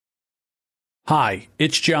Hi,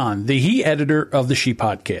 it's John, the He editor of the She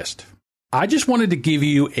Podcast. I just wanted to give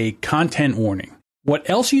you a content warning. What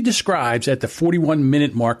Elsie describes at the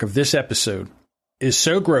 41-minute mark of this episode is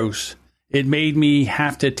so gross, it made me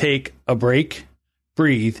have to take a break,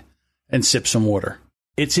 breathe, and sip some water.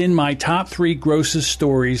 It's in my top 3 grossest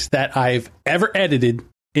stories that I've ever edited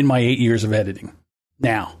in my 8 years of editing.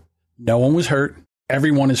 Now, no one was hurt.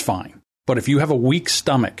 Everyone is fine. But if you have a weak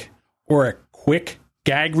stomach or a quick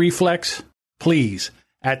gag reflex, please,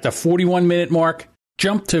 at the 41-minute mark,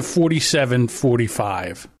 jump to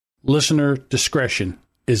 47:45. Listener discretion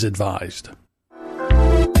is advised.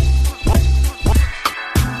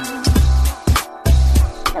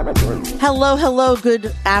 Hello,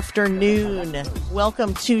 good afternoon.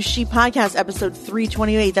 Welcome to She Podcast, episode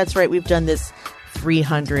 328. That's right, we've done this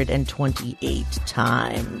 328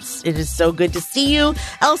 times. It is so good to see you.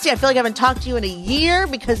 Elsie, I feel like I haven't talked to you in a year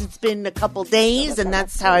because it's been a couple days, and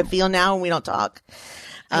that's how I feel now when we don't talk.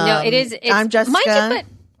 I know, it's, I'm Jessica. Mind you, but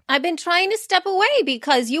I've been trying to step away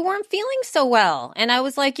because you weren't feeling so well. And I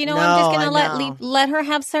was like, I'm just going to let her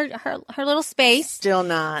have her little space. Still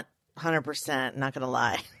not 100%, not going to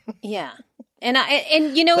lie. Yeah. And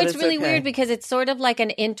it's really okay. weird because it's sort of like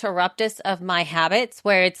an interruptus of my habits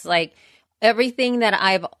where it's like everything that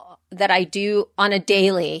I do on a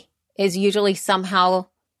daily is usually somehow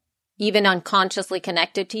even unconsciously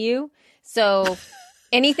connected to you. So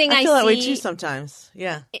anything I feel that see, way too sometimes.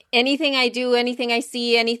 Yeah. Anything I do, anything I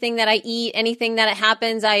see, anything that I eat, anything that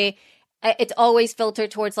happens, it's always filtered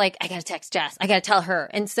towards like, I got to text Jess. I got to tell her.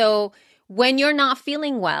 And so when you're not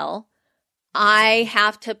feeling well, I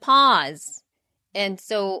have to pause. And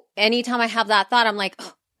so anytime I have that thought, I'm like,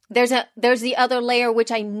 oh, there's the other layer,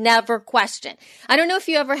 which I never question. I don't know if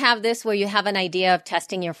you ever have this where you have an idea of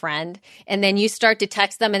testing your friend and then you start to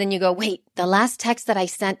text them and then you go, wait, the last text that I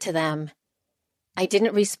sent to them, I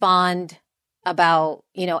didn't respond about,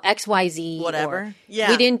 XYZ. Whatever.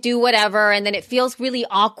 Yeah. We didn't do whatever. And then it feels really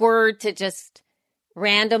awkward to just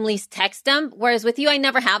randomly text them. Whereas with you, I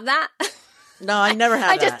never have that. No, I never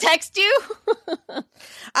have I that. just text you.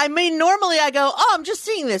 I mean, normally I go, oh, I'm just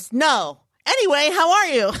seeing this. No. Anyway, how are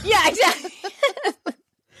you? Yeah, exactly.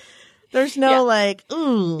 There's no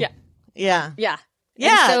ooh. Yeah. Yeah. Yeah.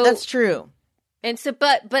 Yeah, that's true. And so,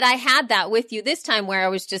 but I had that with you this time where I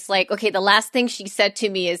was just like, okay, the last thing she said to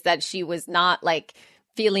me is that she was not like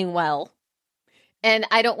feeling well. And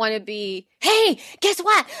I don't want to be, hey, guess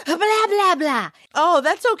what? Blah, blah, blah. Oh,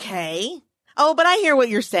 that's okay. Oh, but I hear what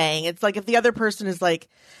you're saying. It's like if the other person is like,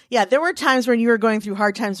 yeah, there were times when you were going through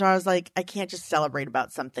hard times where I was like, I can't just celebrate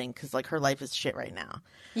about something because like her life is shit right now.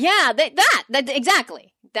 Yeah, that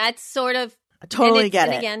exactly. That's sort of. I totally get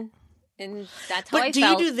it. Again, and that's how I felt. But do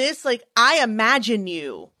you do this? Like, I imagine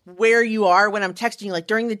you where you are when I'm texting you. Like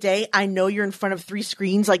during the day, I know you're in front of 3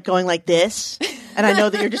 screens, like going like this. And I know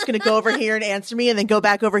that you're just going to go over here and answer me and then go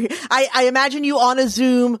back over here. I imagine you on a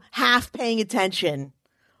Zoom, half paying attention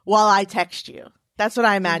while I text you. That's what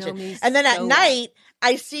I imagine. And then at night,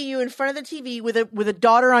 I see you in front of the TV with a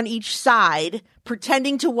daughter on each side,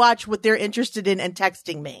 pretending to watch what they're interested in and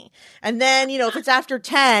texting me. And then, if it's after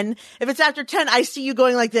 10, I see you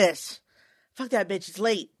going like this. Fuck that bitch, it's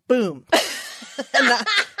late. Boom.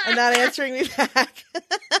 and not answering me back.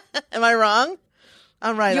 Am I wrong?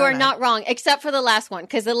 I'm right. You are not wrong, except for the last one,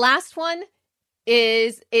 because the last one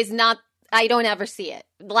is not. I don't ever see it.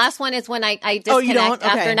 The last one is when I disconnect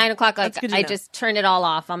after 9 o'clock. Like, I just turn it all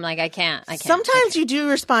off. I'm like, I can't. Sometimes you do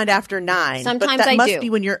respond after 9. Sometimes but that I must do. be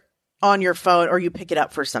when you're on your phone or you pick it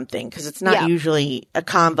up for something because it's not usually a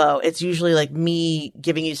combo. It's usually like me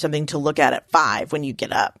giving you something to look at 5 when you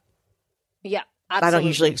get up. Yeah, absolutely. I don't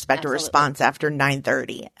usually expect a response after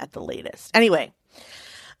 9:30 at the latest. Anyway.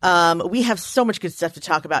 We have so much good stuff to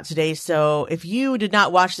talk about today. So if you did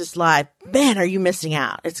not watch this live, man, are you missing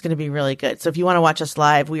out? It's going to be really good. So if you want to watch us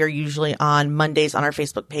live, we are usually on Mondays on our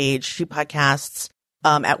Facebook page, She Podcasts,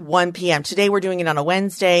 at 1 p.m. Today we're doing it on a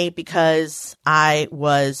Wednesday because I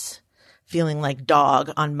was feeling like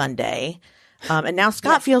dog on Monday. And now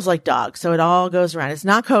Scott feels like dog. So it all goes around. It's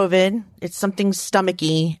not COVID. It's something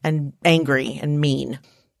stomachy and angry and mean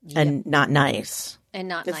and not nice. And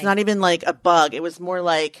it's not even like a bug. It was more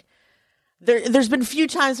like there's been a few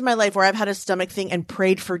times in my life where I've had a stomach thing and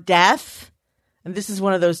prayed for death. And this is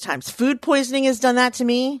one of those times. Food poisoning has done that to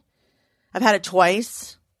me. I've had it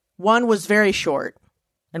twice. One was very short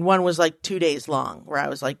and one was like 2 days long where I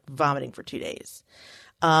was like vomiting for 2 days.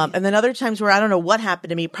 And then other times where I don't know what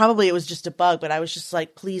happened to me. Probably it was just a bug, but I was just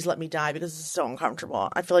like, please let me die because this is so uncomfortable.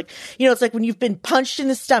 I feel like, it's like when you've been punched in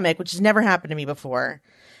the stomach, which has never happened to me before.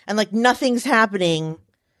 And like nothing's happening,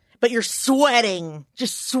 but you're sweating,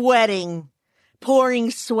 just sweating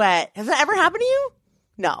pouring sweat. Has that ever happened to you?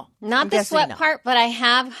 No. Not I'm the guessing sweat no. part, but I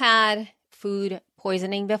have had food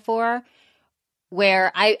poisoning before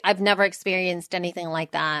where I've never experienced anything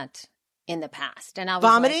like that in the past. And I was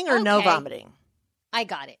Vomiting like, or no okay, vomiting? I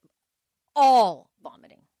got it. All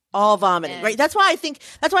vomiting. All vomiting, And- right? That's why I think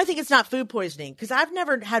it's not food poisoning, because I've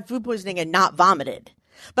never had food poisoning and not vomited.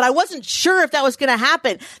 But I wasn't sure if that was going to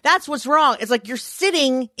happen. That's what's wrong. It's like you're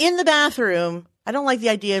sitting in the bathroom. I don't like the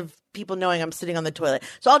idea of people knowing I'm sitting on the toilet.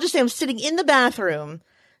 So I'll just say I'm sitting in the bathroom,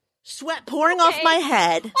 sweat pouring off my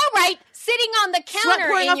head. All right, sitting on the Sweat counter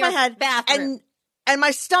pouring in off your my head. bathroom. And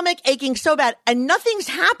my stomach aching so bad. And nothing's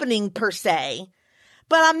happening per se.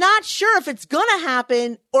 But I'm not sure if it's going to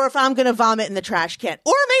happen or if I'm going to vomit in the trash can.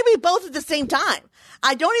 Or maybe both at the same time.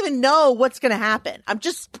 I don't even know what's going to happen. I'm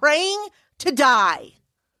just praying to die.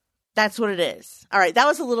 That's what it is. All right. That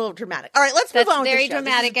was a little dramatic. All right. Let's move That's on with very the show.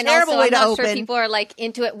 dramatic, This is and a terrible also way I'm to not open. sure people are like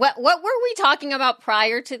into it. What were we talking about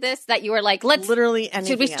prior to this? That you were like, let's Literally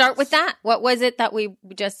anything Should we start else. with that? What was it that we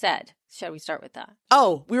just said? Shall we start with that?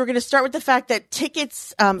 Oh, we were going to start with the fact that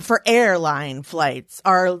tickets for airline flights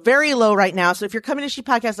are very low right now. So if you're coming to She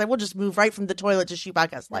Podcast Live, we'll just move right from the toilet to She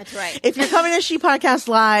Podcast Live. That's right. If you're coming to She Podcast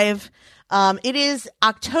Live, it is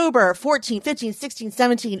October 14, 15, 16,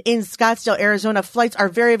 17 in Scottsdale, Arizona. Flights are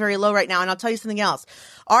very, very low right now. And I'll tell you something else.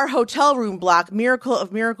 Our hotel room block, Miracle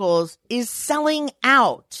of Miracles, is selling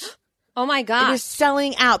out. Oh my It gosh. is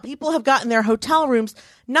selling out. People have gotten their hotel rooms.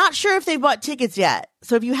 Not sure if they bought tickets yet.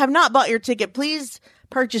 So if you have not bought your ticket, please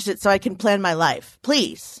purchase it so I can plan my life.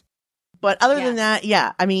 Please. But other than that,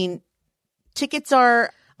 yeah, I mean, tickets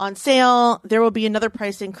are on sale. There will be another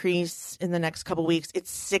price increase in the next couple weeks.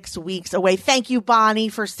 It's 6 weeks away. Thank you, Bonnie,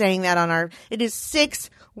 for saying that it is 6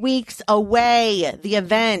 weeks away, the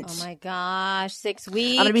event. Oh my gosh, 6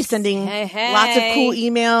 weeks. I'm going to be sending Hey. lots of cool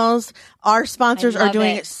emails. Our sponsors I are love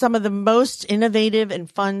doing it. some of the most innovative and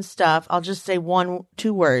fun stuff. I'll just say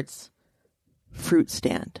 2 words. Fruit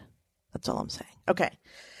stand. That's all I'm saying. Okay.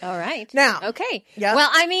 All right. Now. Okay. Yeah. Well,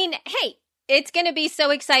 I mean, hey, it's going to be so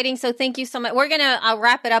exciting. So thank you so much. We're going to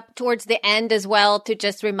wrap it up towards the end as well to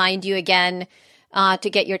just remind you again to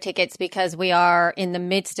get your tickets because we are in the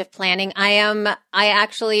midst of planning. I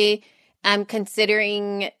actually am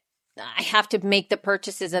considering, I have to make the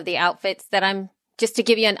purchases of the outfits that just to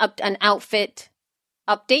give you an outfit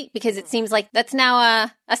update because it seems like that's now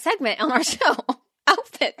a segment on our show.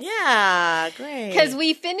 Outfits. Yeah, great. Because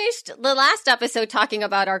we finished the last episode talking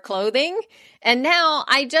about our clothing, and now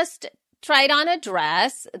I just tried on a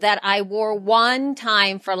dress that I wore one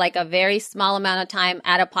time for like a very small amount of time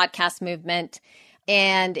at a podcast movement.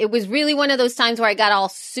 And it was really one of those times where I got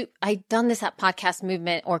all I'd done this at Podcast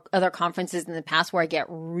Movement or other conferences in the past where I get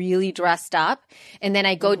really dressed up and then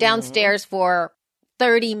I go downstairs for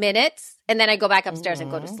 30 minutes and then I go back upstairs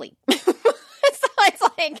and go to sleep. So it's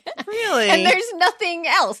like, Really? and there's nothing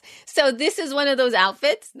else. So this is one of those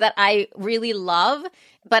outfits that I really love,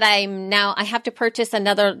 but I have to purchase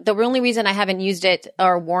another. The only reason I haven't used it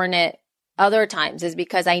or worn it other times is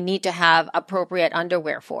because I need to have appropriate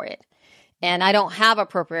underwear for it. And I don't have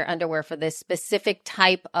appropriate underwear for this specific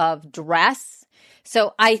type of dress.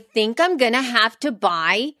 So I think I'm going to have to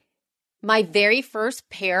buy my very first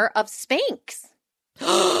pair of Spanx.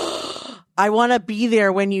 I want to be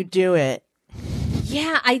there when you do it.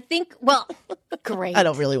 Yeah, I think, well, great. I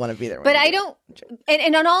don't really want to be there. But I don't,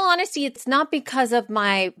 and in all honesty, it's not because of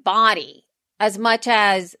my body as much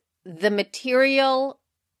as the material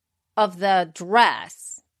of the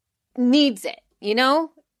dress needs it. You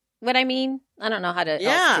know what I mean? I don't know how to,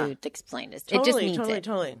 else to explain this. It just needs it.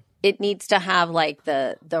 Totally. It needs to have like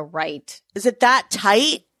the right. Is it that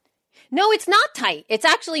tight? No, it's not tight. It's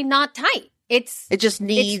actually not tight. It just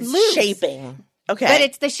needs loose. shaping. Okay. But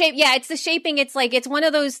it's the shape. Yeah, it's the shaping. It's like, it's one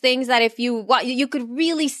of those things that if you could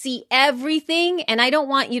really see everything, and I don't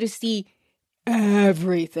want you to see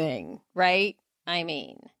everything, right? I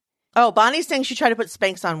mean. Oh, Bonnie's saying she tried to put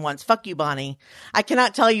Spanx on once. Fuck you, Bonnie. I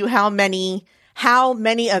cannot tell you how many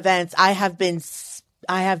events I have been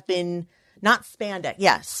not spandex.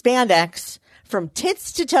 Yeah, spandex from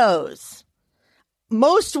tits to toes.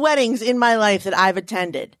 Most weddings in my life that I've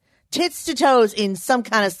attended, tits to toes in some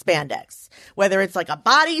kind of spandex. Whether it's like a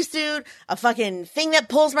bodysuit, a fucking thing that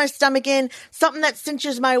pulls my stomach in, something that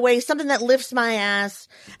cinches my waist, something that lifts my ass.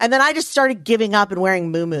 And then I just started giving up and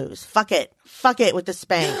wearing muumuus. Fuck it. Fuck it with the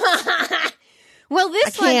Spanx. Well,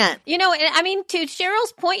 this I can't. one, you know, I mean, to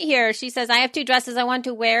Cheryl's point here, she says, I have 2 dresses I want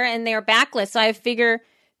to wear and they're backless. So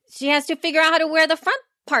she has to figure out how to wear the front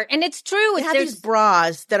part. And it's true. They have these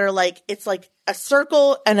bras that are like, it's like a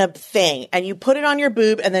circle and a thing, and you put it on your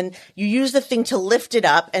boob and then you use the thing to lift it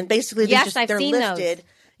up, and basically Yes, they're I've seen lifted. those.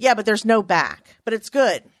 Yeah, but there's no back. But it's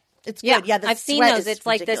good. It's good. Yeah, the I've seen sweat those. is It's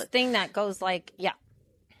like ridiculous. this thing that goes like, yeah.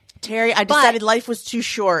 Terry, I decided life was too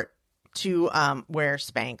short to wear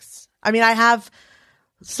Spanx. I mean, I have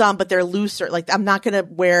some, but they're looser. Like, I'm not going to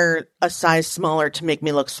wear a size smaller to make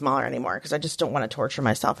me look smaller anymore because I just don't want to torture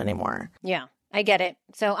myself anymore. Yeah, I get it.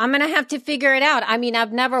 So I'm going to have to figure it out. I mean,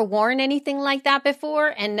 I've never worn anything like that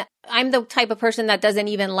before. And I'm the type of person that doesn't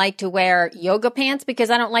even like to wear yoga pants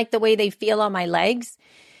because I don't like the way they feel on my legs.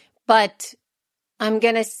 But I'm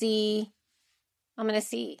going to see.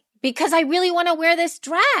 Because I really want to wear this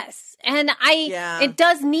dress. And it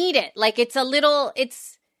does need it. Like, it's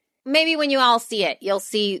maybe when you all see it, you'll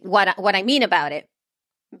see what I mean about it.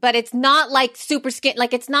 But it's not like super skin,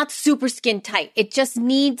 like it's not super skin tight. It just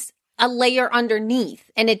needs a layer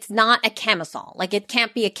underneath. And it's not a camisole. Like, it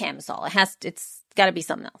can't be a camisole. It's got to be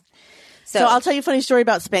something else. So I'll tell you a funny story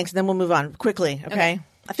about Spanx and then we'll move on quickly. Okay.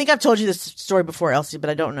 I think I've told you this story before, Elsie,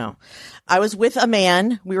 but I don't know. I was with a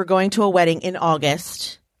man. We were going to a wedding in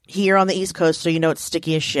August here on the East Coast, so you know it's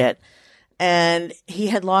sticky as shit. And he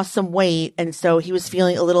had lost some weight, and so he was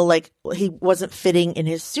feeling a little like he wasn't fitting in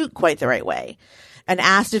his suit quite the right way, and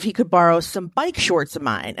asked if he could borrow some bike shorts of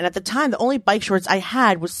mine. And at the time, the only bike shorts I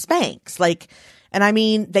had was Spanx. And I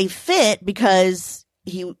mean, they fit because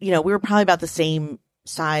we were probably about the same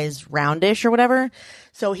size, roundish or whatever.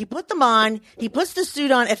 So he put them on. He puts the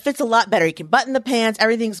suit on. It fits a lot better. He can button the pants.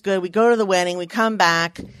 Everything's good. We go to the wedding. We come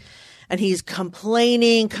back. And he's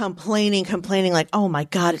complaining, like, oh my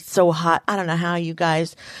God, it's so hot. I don't know how you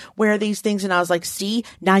guys wear these things. And I was like, see,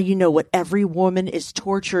 now you know what every woman is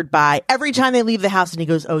tortured by every time they leave the house. And he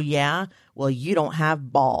goes, oh yeah? Well, you don't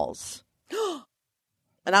have balls.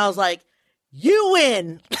 And I was like, you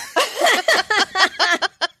win.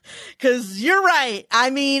 Because you're right. I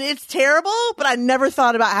mean, it's terrible, but I never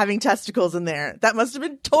thought about having testicles in there. That must have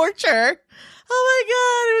been torture. Oh my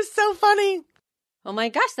God, it was so funny. Oh my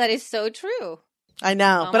gosh, that is so true. I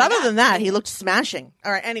know. But other than that, he looked smashing.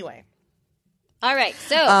 All right. Anyway. All right.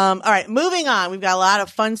 So. All right. Moving on. We've got a lot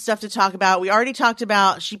of fun stuff to talk about. We already talked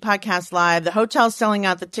about She Podcast Live. The hotel's selling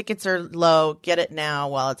out. The tickets are low. Get it now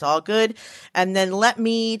while it's all good. And then let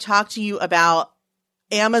me talk to you about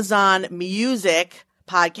Amazon Music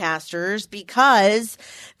podcasters, because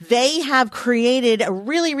they have created a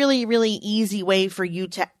really, really, really easy way for you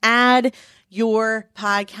to add your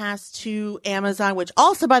podcast to Amazon, which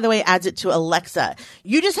also, by the way, adds it to Alexa.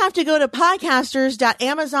 You just have to go to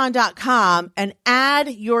podcasters.amazon.com and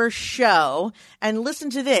add your show, and listen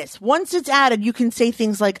to this. Once it's added, you can say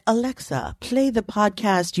things like, Alexa, play the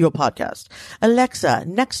podcast, your podcast. Alexa,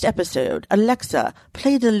 next episode. Alexa,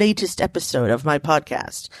 play the latest episode of my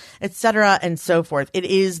podcast, etc. and so forth. It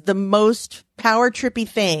is the most power trippy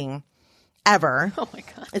thing ever. Oh my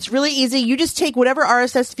God. It's really easy. You just take whatever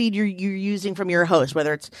RSS feed you're using from your host,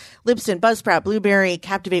 whether it's Libsyn, Buzzsprout, Blueberry,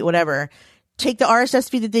 Captivate, whatever. Take the RSS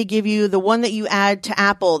feed that they give you, the one that you add to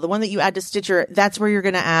Apple, the one that you add to Stitcher. That's where you're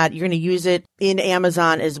going to add. You're going to use it in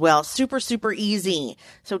Amazon as well. Super, super easy.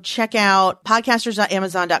 So check out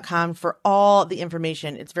podcasters.amazon.com for all the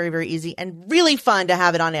information. It's very, very easy and really fun to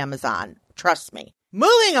have it on Amazon. Trust me.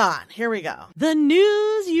 Moving on. Here we go. The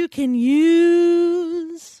news you can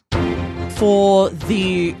use for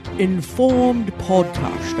the informed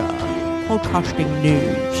podcaster. Podcasting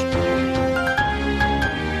news.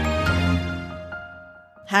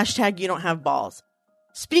 Hashtag you don't have balls.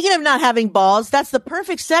 Speaking of not having balls, that's the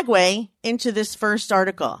perfect segue into this first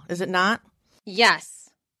article, is it not? Yes,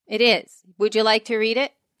 it is. Would you like to read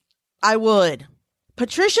it? I would.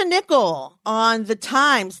 Patricia Nicol on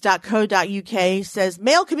thetimes.co.uk says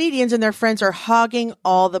male comedians and their friends are hogging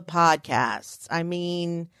all the podcasts. I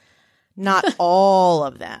mean, not all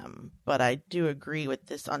of them, but I do agree with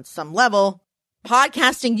this on some level.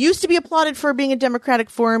 Podcasting used to be applauded for being a democratic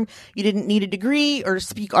form. You didn't need a degree or to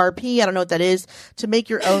speak RP, I don't know what that is, to make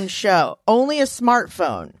your own show. Only a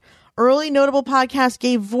smartphone. Early notable podcasts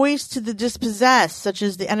gave voice to the dispossessed, such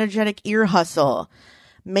as The Energetic Ear Hustle,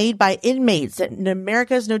 made by inmates at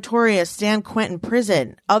America's notorious San Quentin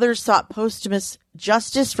prison. Others sought posthumous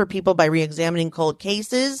justice for people by re-examining cold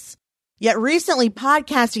cases. Yet recently,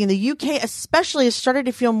 podcasting in the UK especially has started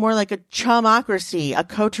to feel more like a chumocracy, a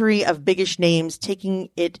coterie of biggish names taking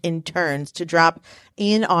it in turns to drop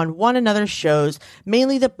in on one another's shows,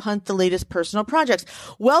 mainly to punt the latest personal projects.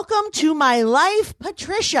 Welcome to my life,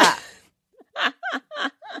 Patricia.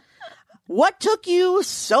 What took you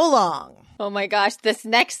so long? Oh my gosh, this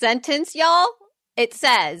next sentence, y'all, it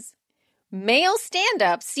says, male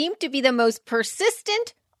stand-ups seem to be the most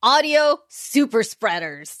persistent audio super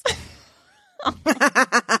spreaders.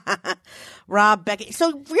 Rob Beckett.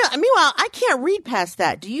 So, meanwhile, I can't read past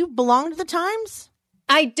that. Do you belong to the Times?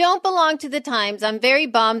 I don't belong to the Times. I'm very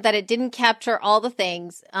bummed that it didn't capture all the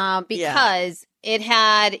things because it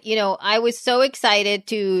had, I was so excited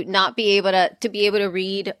to not be able to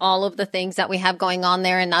read all of the things that we have going on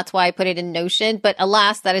there. And that's why I put it in Notion. But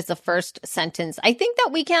alas, that is the first sentence. I think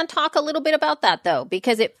that we can talk a little bit about that, though,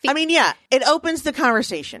 because it opens the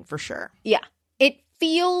conversation for sure. Yeah, it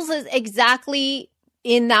feels exactly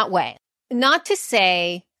in that way. Not to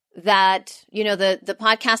say that, the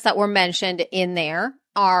podcasts that were mentioned in there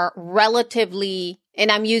are relatively,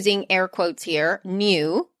 and I'm using air quotes here,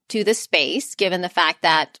 new to the space, given the fact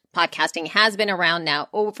that podcasting has been around now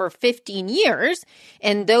over 15 years.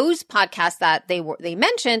 And those podcasts that they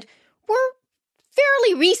mentioned were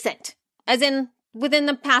fairly recent, as in within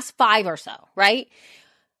the past 5 or so, right?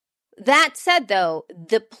 That said, though,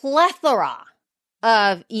 the plethora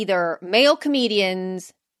of either male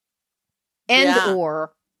comedians and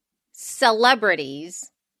or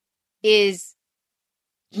celebrities is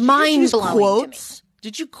mind-blowing to me.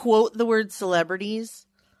 Did you quote the word celebrities?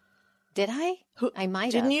 Did I? I might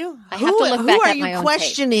have. Didn't you? I have to look back at my own tape. Who are you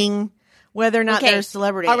questioning whether or not they're a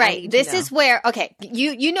celebrity? All right. This is where,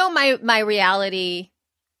 you know my reality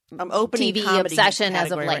TV obsession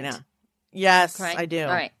as of late. Right now. Yes, right? I do. All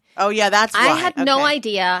right. Oh, yeah, that's why. I had no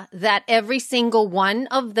idea that every single one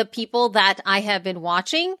of the people that I have been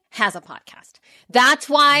watching has a podcast. That's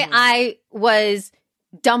why I was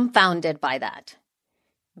dumbfounded by that.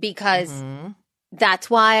 Because that's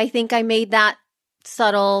why I think I made that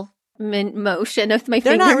subtle motion of my fingers.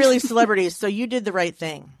 They're not really celebrities, so you did the right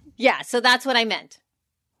thing. Yeah, so that's what I meant.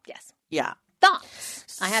 Yes. Yeah.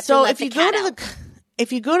 Thoughts. I have to let the cat out.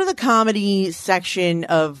 If you go to the comedy section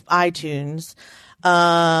of iTunes,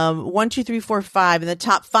 1, 2, 3, 4, 5, in the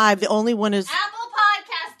top 5, the only one is Apple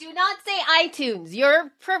Podcasts. Do not say iTunes.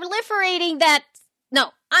 You're proliferating that. No,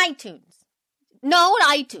 iTunes. No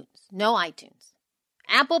iTunes. No iTunes.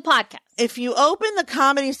 Apple Podcasts. If you open the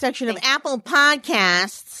comedy section of Apple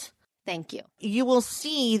Podcasts, thank you. You will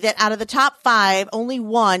see that out of the top 5, only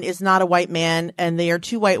one is not a white man, and they are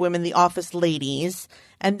 2 white women, the Office ladies.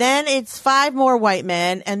 And then it's 5 more white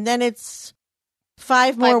men, and then it's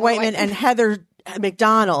 5 more white men and Heather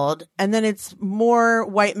McDonald, and then it's more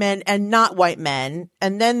white men and not white men,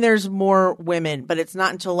 and then there's more women, but it's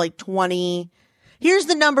not until like 20. Here's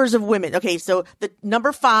the numbers of women. Okay, so the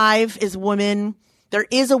number 5 is women. There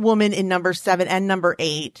is a woman in number 7 and number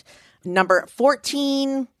 8. Number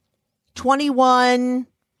 14, 21,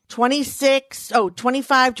 26,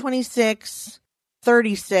 25, 26,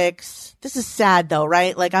 36. This is sad though,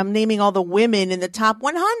 right? Like I'm naming all the women in the top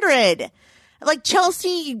 100. Like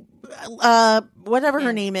Chelsea, whatever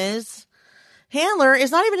her name is, Handler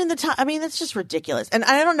is not even in the top. I mean, that's just ridiculous. And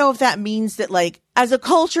I don't know if that means that like as a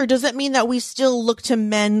culture, does it mean that we still look to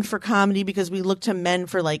men for comedy because we look to men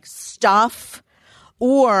for like stuff?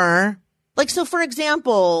 Or like, so for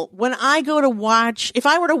example, when I go to watch, if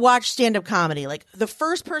I were to watch stand-up comedy, like the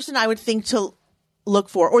first person I would think to look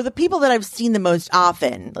for, or the people that I've seen the most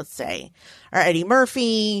often, let's say, are Eddie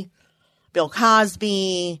Murphy, Bill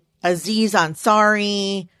Cosby, Aziz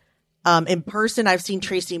Ansari. In person, I've seen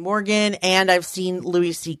Tracy Morgan and I've seen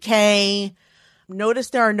Louis C.K. Notice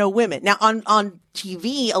there are no women. Now on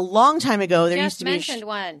TV a long time ago, there used to be mentioned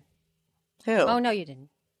one. Who? Oh, no, you didn't.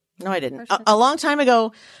 No, I didn't. A long time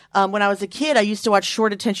ago, when I was a kid, I used to watch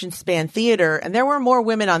short attention span theater, and there were more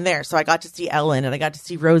women on there. So I got to see Ellen, and I got to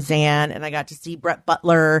see Roseanne, and I got to see Brett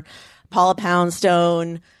Butler, Paula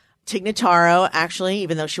Poundstone, Tig Notaro, actually,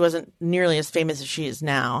 even though she wasn't nearly as famous as she is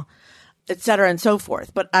now, et cetera, and so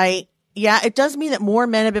forth. But it does mean that more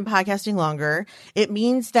men have been podcasting longer. It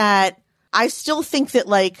means that I still think that,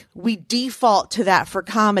 like, we default to that for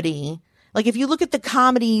comedy. Like, if you look at the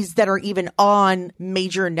comedies that are even on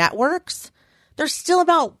major networks, they're still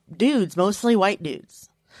about dudes, mostly white dudes.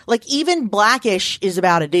 Like, even Blackish is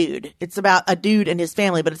about a dude. It's about a dude and his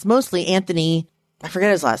family, but it's mostly Anthony. I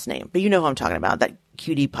forget his last name, but you know who I'm talking about. That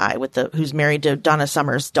cutie pie who's married to Donna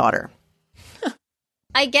Summer's daughter.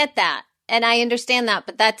 I get that. And I understand that,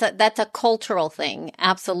 but that's a cultural thing.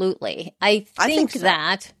 Absolutely. I think so.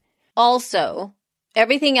 That also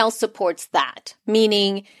everything else supports that,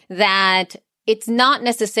 meaning that it's not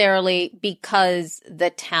necessarily because the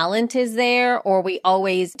talent is there or we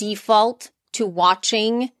always default to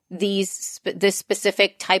watching this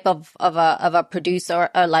specific type of a producer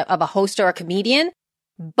or of a host or a comedian,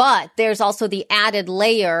 but there's also the added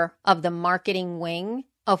layer of the marketing wing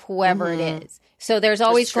of whoever it is. So there's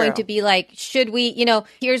always going to be like, should we,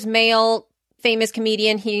 here's male famous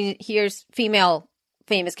comedian, here's female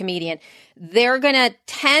famous comedian. They're going to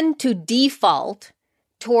tend to default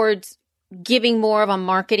towards giving more of a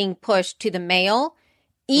marketing push to the male,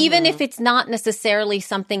 Even if it's not necessarily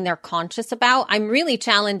something they're conscious about, I'm really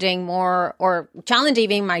challenging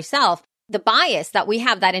even myself, the bias that we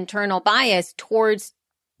have, that internal bias towards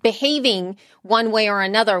behaving one way or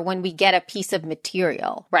another when we get a piece of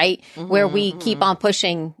material, right? Where we keep on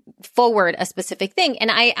pushing forward a specific thing. And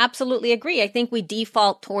I absolutely agree. I think we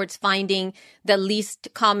default towards finding the least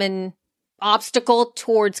common obstacle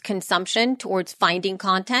towards consumption, towards finding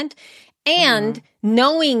content. And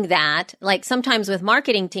knowing that, like sometimes with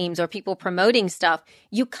marketing teams or people promoting stuff,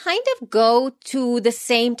 you kind of go to the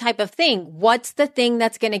same type of thing. What's the thing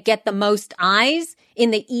that's going to get the most eyes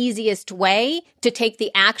in the easiest way to take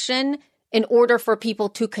the action in order for people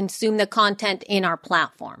to consume the content in our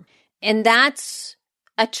platform? And that's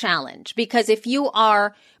a challenge, because if you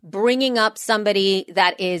are bringing up somebody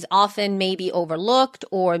that is often maybe overlooked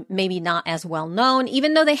or maybe not as well known,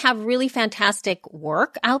 even though they have really fantastic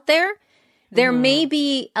work out there, there may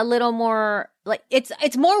be a little more, like,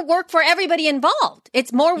 it's more work for everybody involved.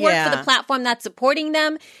 It's more work for the platform that's supporting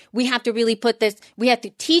them. We have to really we have to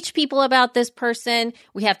teach people about this person.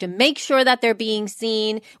 We have to make sure that they're being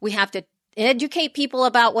seen. We have to educate people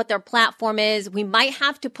about what their platform is. We might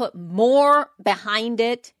have to put more behind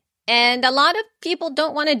it. And a lot of people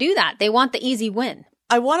don't want to do that. They want the easy win.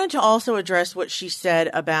 I wanted to also address what she said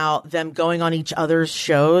about them going on each other's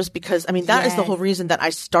shows, because, I mean, that is the whole reason that I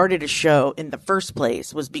started a show in the first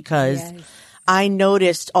place, was because I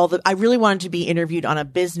noticed I really wanted to be interviewed on a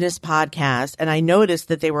business podcast, and I noticed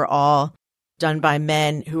that they were all done by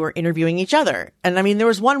men who were interviewing each other. And I mean, there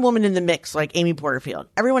was one woman in the mix, like Amy Porterfield.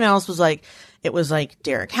 Everyone else was like, it was like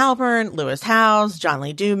Derek Halpern, Lewis Howes, John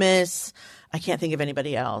Lee Dumas. I can't think of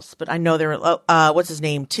anybody else, but I know there were, what's his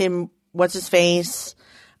name? Tim, what's his face?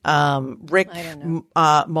 Rick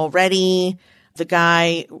Mulready, the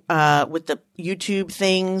guy with the YouTube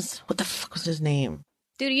things. What the fuck was his name?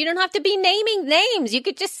 Dude, you don't have to be naming names. You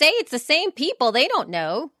could just say it's the same people. They don't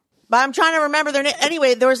know. But I'm trying to remember their name.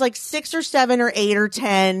 Anyway, there was like 6 or 7 or 8 or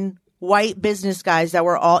 10 white business guys that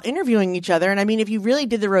were all interviewing each other. And I mean, if you really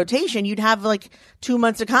did the rotation, you'd have like 2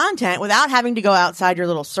 months of content without having to go outside your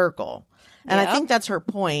little circle. And I think that's her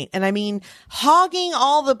point. And I mean, hogging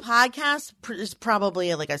all the podcasts is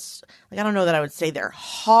probably like I don't know that I would say they're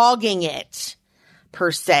hogging it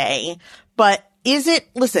per se, but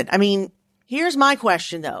listen, I mean, here's my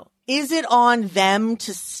question though. Is it on them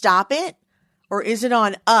to stop it, or is it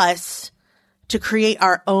on us to create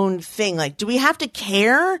our own thing? Like, do we have to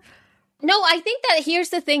care? No, I think that here's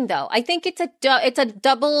the thing though. I think it's a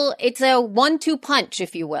 1-2 punch,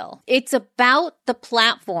 if you will. It's about the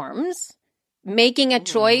platforms making a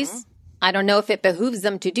choice. I don't know if it behooves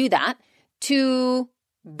them to do that, to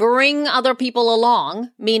bring other people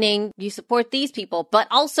along, meaning you support these people, but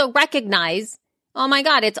also recognize, oh my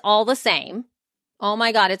God, it's all the same. Oh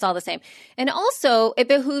my God, it's all the same. And also it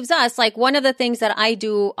behooves us. Like, one of the things that I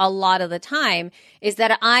do a lot of the time is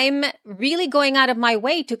that I'm really going out of my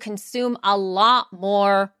way to consume a lot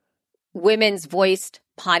more women's voiced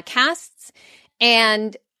podcasts.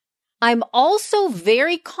 And I'm also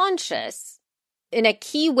very conscious in a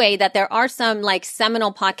key way that there are some like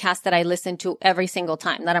seminal podcasts that I listen to every single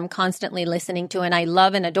time, that I'm constantly listening to, and I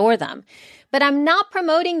love and adore them, but I'm not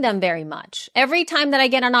promoting them very much. Every time that I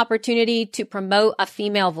get an opportunity to promote a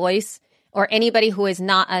female voice or anybody who is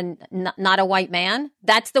not a white man,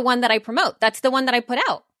 that's the one that I promote. That's the one that I put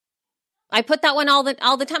out. I put that one all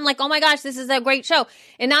the time, like, oh my gosh, this is a great show.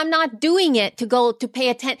 And I'm not doing it to go to pay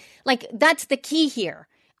attention. Like, that's the key here.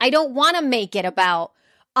 I don't want to make it about,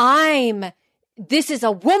 this is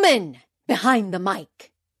a woman behind the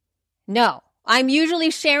mic. No, I'm usually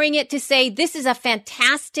sharing it to say, this is a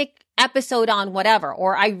fantastic episode on whatever,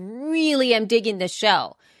 or I really am digging this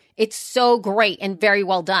show. It's so great and very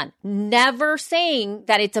well done. Never saying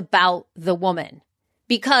that it's about the woman,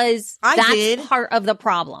 because that's part of the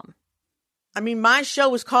problem. I mean, my show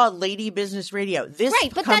was called Lady Business Radio. This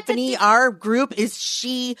company, our group, is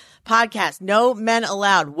She Podcast. No men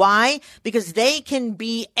allowed. Why? Because they can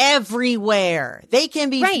be everywhere. They can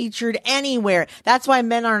be featured anywhere. That's why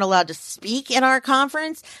men aren't allowed to speak in our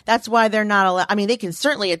conference. That's why they're not allowed. I mean, they can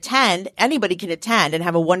certainly attend. Anybody can attend and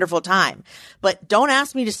have a wonderful time. But don't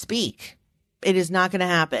ask me to speak. It is not going to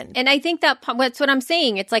happen. And I think that's what I'm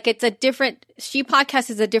saying. It's like, She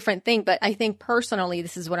Podcast is a different thing, but I think personally,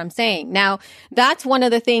 this is what I'm saying. Now, that's one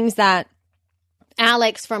of the things that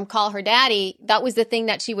Alex from Call Her Daddy, that was the thing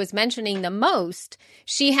that she was mentioning the most.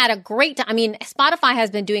 She had a great time. I mean, Spotify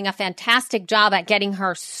has been doing a fantastic job at getting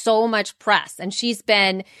her so much press, and she's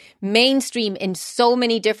been mainstream in so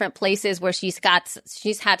many different places where she's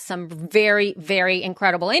had some very, very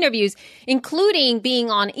incredible interviews, including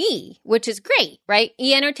being on E, which is great, right?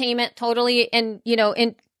 E Entertainment totally, and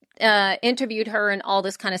interviewed her and all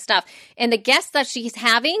this kind of stuff. And the guests that she's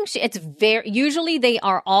having, usually they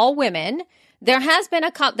are all women. There have been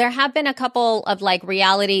a couple of like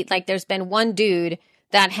reality, like there's been one dude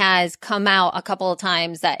that has come out a couple of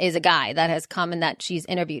times that is a guy that has come and that she's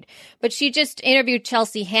interviewed. But she just interviewed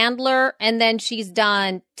Chelsea Handler, and then she's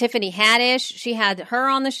done Tiffany Haddish. She had her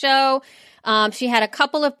on the show. She had a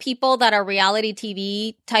couple of people that are reality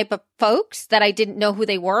TV type of folks that I didn't know who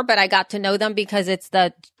they were, but I got to know them because it's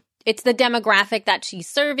the demographic that she's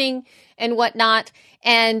serving and whatnot.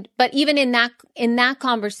 But even in that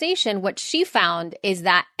conversation, what she found is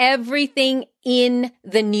that everything in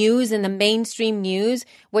the news, in the mainstream news,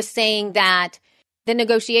 was saying that the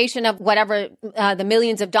negotiation of whatever, the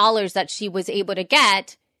millions of dollars that she was able to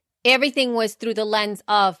get, everything was through the lens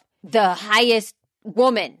of the highest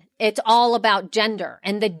woman. It's all about gender,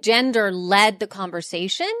 and the gender led the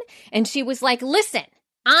conversation. And she was like, listen,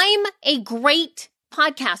 I'm a great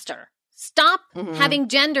podcaster. Stop having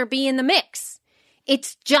gender be in the mix.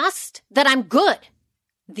 It's just that I'm good.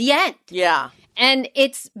 The end. Yeah. And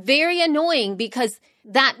it's very annoying because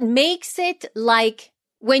that makes it like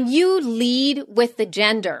when you lead with the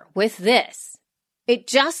gender with this, it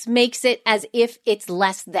just makes it as if it's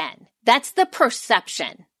less than. That's the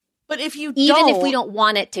perception. But if you even if we don't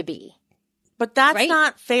want it to be. But that's right?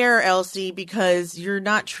 not fair, Elsie, because you're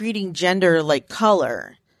not treating gender like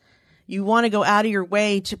color. You want to go out of your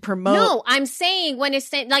way to promote. No, I'm saying when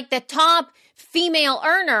it's like the top female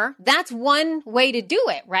earner, that's one way to do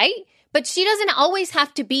it, right? But she doesn't always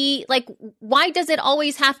have to be like, why does it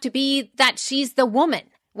always have to be that she's the woman?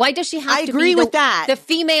 Why does she have to be the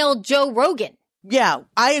female Joe Rogan? Yeah,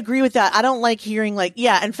 I agree with that. I don't like hearing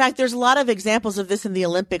in fact, there's a lot of examples of this in the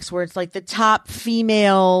Olympics where it's like the top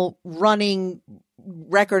female running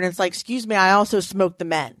record. And it's like, excuse me, I also smoke the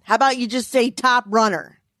men. How about you just say top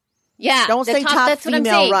runner? Yeah. Don't say top that's female what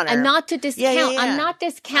I'm saying. runner. And not to discount. Yeah. I'm not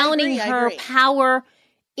discounting I agree. power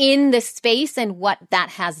in the space and what that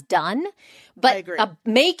has done. But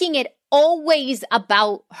making it always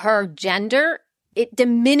about her gender, it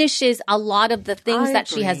diminishes a lot of the things that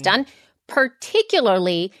she has done,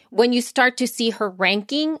 particularly when you start to see her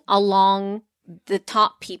ranking along the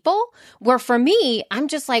top people, where for me, I'm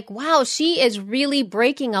just like, wow, she is really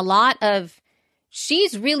breaking a lot of,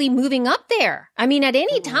 she's really moving up there. I mean, at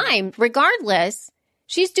any time, regardless,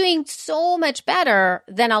 she's doing so much better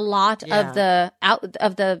than a lot of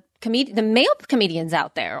the male comedians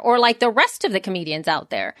out there, or like the rest of the comedians out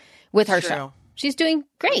there with her show. She's doing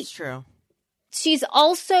great. That's true. She's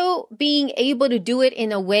also being able to do it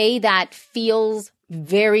in a way that feels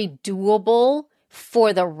very doable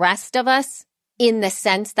for the rest of us, in the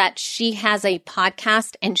sense that she has a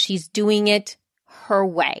podcast and she's doing it her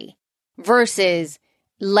way, versus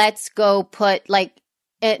let's go put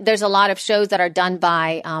there's a lot of shows that are done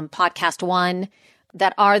by Podcast One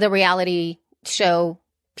that are the reality show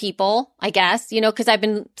people, I guess, because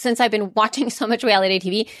since I've been watching so much reality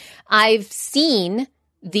TV, I've seen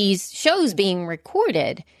these shows being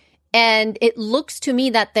recorded, and it looks to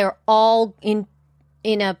me that they're all in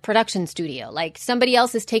a production studio. Like somebody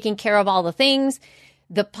else is taking care of all the things.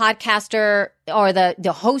 The podcaster or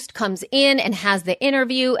the host comes in and has the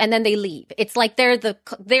interview, and then they leave. It's like they're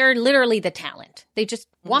literally the talent. They just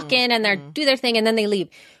walk in and they do their thing and then they leave.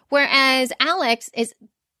 Whereas Alex is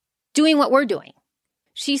doing what we're doing.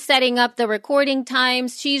 She's setting up the recording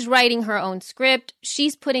times. She's writing her own script.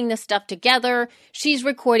 She's putting the stuff together. She's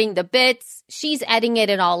recording the bits. She's editing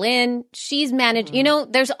it all in. She's managing,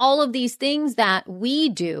 there's all of these things that we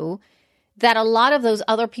do that a lot of those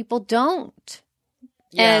other people don't.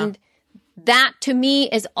 Yeah. And that to me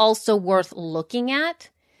is also worth looking at,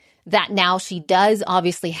 that now she does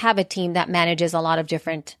obviously have a team that manages a lot of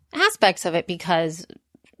different aspects of it because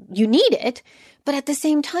you need it. But at the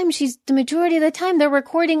same time, the majority of the time they're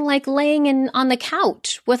recording like laying on the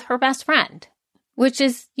couch with her best friend, which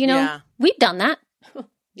is, we've done that.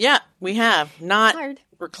 Yeah, we have. Not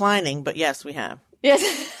reclining, but yes, we have.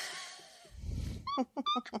 Yes.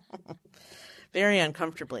 Very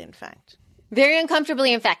uncomfortably, in fact. Very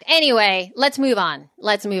uncomfortably, in fact. Anyway, let's move on.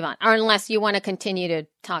 Or unless you want to continue to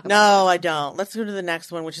talk about it. No, I don't. Let's go to the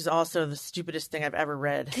next one, which is also the stupidest thing I've ever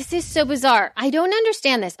read. This is so bizarre. I don't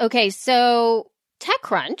understand this. Okay, so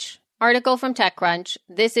TechCrunch, article from TechCrunch.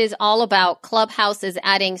 This is all about Clubhouse is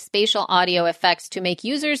adding spatial audio effects to make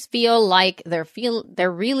users feel like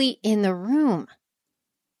they're really in the room.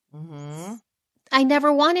 Mm-hmm. I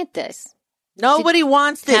never wanted this. Nobody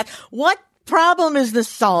wants this. What problem is this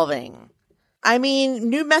solving? I mean,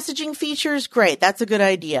 new messaging features, great. That's a good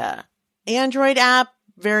idea. Android app,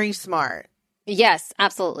 very smart. Yes,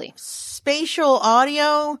 absolutely. Spatial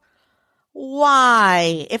audio,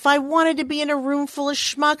 why? If I wanted to be in a room full of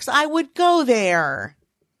schmucks, I would go there.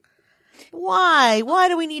 Why? Why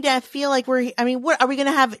do we need to feel like what are we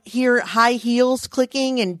going to hear high heels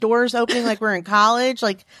clicking and doors opening like we're in college?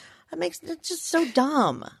 Like, it's just so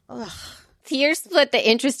dumb. Ugh. Here's what the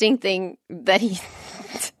interesting thing that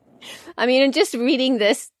I'm just reading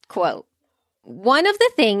this quote. One of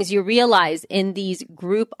the things you realize in these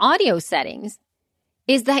group audio settings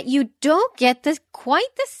is that you don't get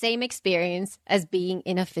quite the same experience as being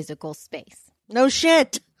in a physical space. No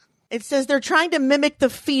shit. It says they're trying to mimic the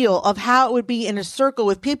feel of how it would be in a circle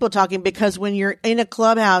with people talking, because when you're in a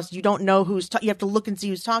clubhouse, you don't know who's you have to look and see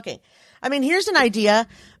who's talking. I mean, here's an idea.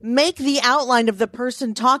 Make the outline of the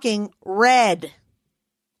person talking red.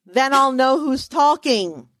 Then I'll know who's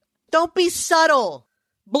talking. Don't be subtle.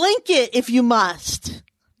 Blink it if you must.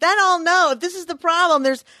 Then I'll know. If this is the problem,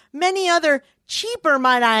 there's many other cheaper,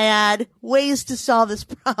 might I add, ways to solve this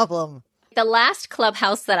problem. The last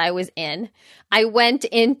Clubhouse that I was in, I went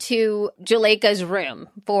into Juleyka's room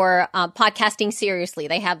for Podcasting Seriously.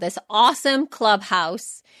 They have this awesome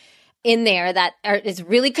Clubhouse in there that is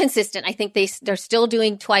really consistent. I think they're still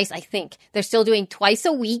doing twice. They're still doing twice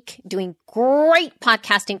a week, doing great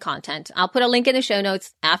podcasting content. I'll put a link in the show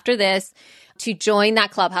notes after this to join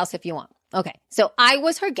that Clubhouse if you want. Okay. So I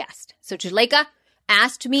was her guest. So Juleyka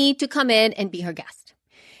asked me to come in and be her guest.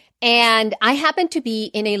 And I happened to be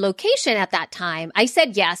in a location at that time. I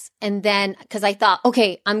said yes. And then, because I thought,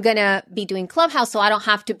 okay, I'm going to be doing Clubhouse, so I don't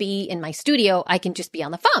have to be in my studio. I can just be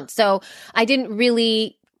on the phone. So I didn't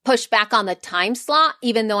really push back on the time slot,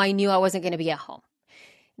 even though I knew I wasn't going to be at home.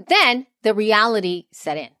 Then the reality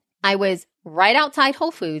set in. I was right outside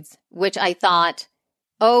Whole Foods, which I thought,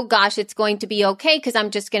 oh gosh, it's going to be okay because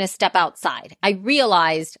I'm just going to step outside. I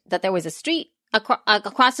realized that there was a street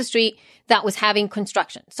across the street that was having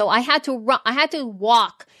construction. So I had to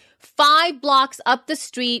walk 5 blocks up the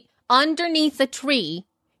street underneath a tree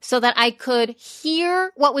so that I could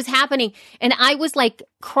hear what was happening. And I was like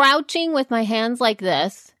crouching with my hands like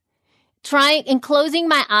this, trying and closing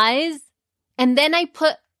my eyes. And then I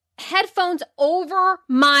put headphones over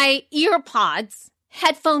my earpods,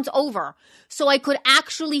 so I could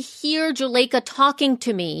actually hear Juleyka talking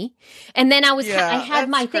to me. And then I had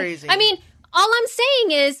my crazy. thing. I mean, all I'm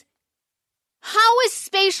saying is, how is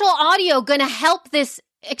spatial audio going to help this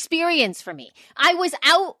experience for me? I was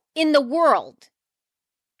out in the world.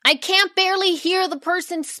 I can't barely hear the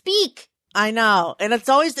person speak. I know. And it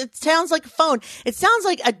sounds like a phone. It sounds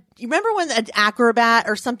like you remember when an Acrobat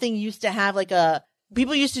or something used to have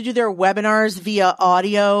people used to do their webinars via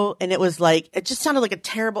audio, and it just sounded like a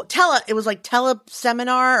terrible it was like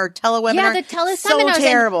teleseminar or telewebinar. Yeah, the teleseminar. So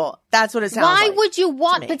terrible. That's what it sounds like. Why would you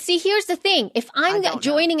want, but see, here's the thing. If I'm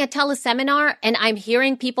joining a teleseminar and I'm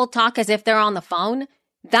hearing people talk as if they're on the phone,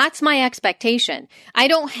 that's my expectation. I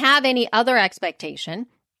don't have any other expectation.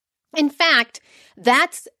 In fact,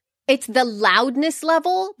 it's the loudness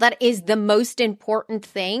level that is the most important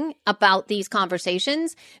thing about these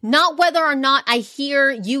conversations, not whether or not I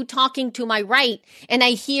hear you talking to my right and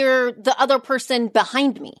I hear the other person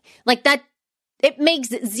behind me. Like that, it makes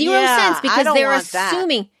zero sense because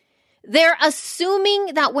they're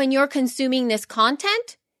assuming that when you're consuming this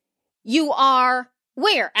content, you are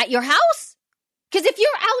where? At your house? Because if you're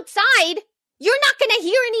outside, you're not going to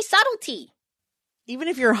hear any subtlety. Even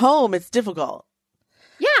if you're home, it's difficult.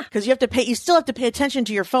 Yeah. Because you still have to pay attention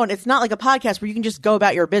to your phone. It's not like a podcast where you can just go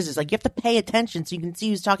about your business. Like, you have to pay attention so you can see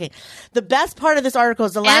who's talking. The best part of this article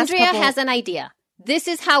is the last Andrea has an idea. This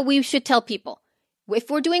is how we should tell people.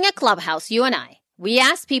 If we're doing a Clubhouse, you and I, we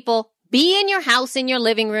ask people, be in your house, in your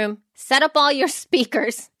living room, set up all your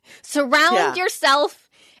speakers, surround yourself,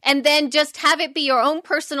 and then just have it be your own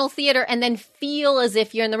personal theater and then feel as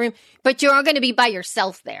if you're in the room. But you're going to be by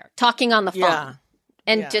yourself there, talking on the phone.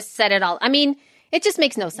 And just set it all. I mean, it just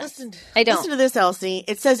makes no sense. Listen to this, Elsie.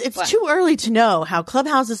 It says it's too early to know how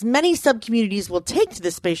Clubhouse's many sub-communities will take to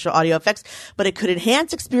the spatial audio effects, but it could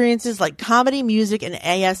enhance experiences like comedy, music, and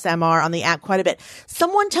ASMR on the app quite a bit.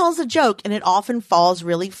 Someone tells a joke, and it often falls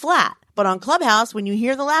really flat. But on Clubhouse, when you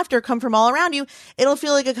hear the laughter come from all around you, it'll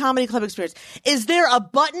feel like a comedy club experience. Is there a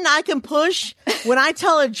button I can push when I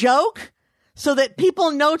tell a joke so that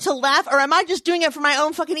people know to laugh? Or am I just doing it for my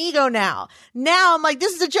own fucking ego now? Now I'm like,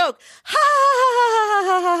 this is a joke. Ha ha ha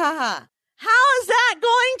ha ha ha ha. How is that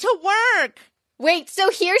going to work? Wait, so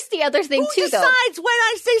here's the other thing Who too, though. decides when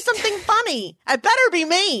I say something funny? It better be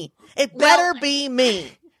me. It better be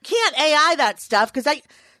me. Can't AI that stuff because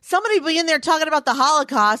somebody will be in there talking about the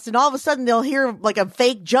Holocaust and all of a sudden they'll hear like a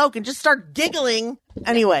fake joke and just start giggling.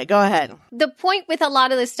 Anyway, go ahead. The point with a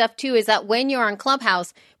lot of this stuff too is that when you're on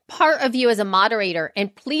Clubhouse, part of you as a moderator,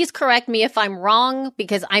 and please correct me if I'm wrong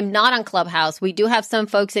because I'm not on Clubhouse. We do have some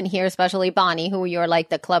folks in here, especially Bonnie, who you're like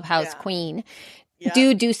the Clubhouse queen.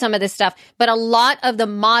 Yeah. Do some of this stuff. But a lot of the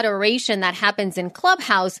moderation that happens in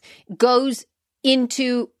Clubhouse goes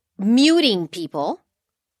into muting people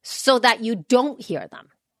so that you don't hear them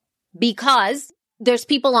because there's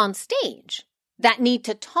people on stage that need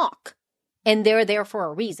to talk and they're there for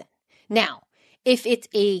a reason. Now, if it's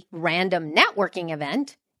a random networking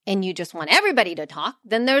event and you just want everybody to talk,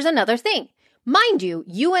 then there's another thing. Mind you,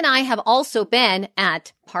 you and I have also been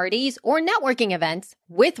at parties or networking events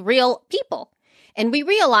with real people. And we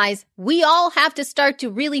realize we all have to start to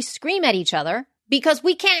really scream at each other because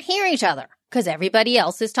we can't hear each other because everybody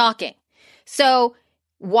else is talking. So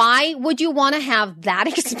why would you want to have that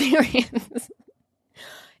experience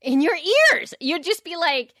in your ears? You'd just be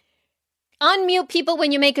like, unmute people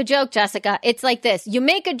when you make a joke, Jessica. It's like this. You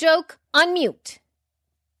make a joke, unmute.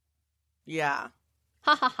 Yeah.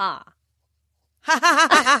 Ha ha ha. Ha ha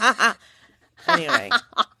ha ha. Anyway,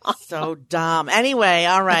 so dumb. Anyway,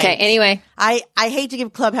 all right. Okay, anyway. I hate to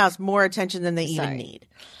give Clubhouse more attention than they even need.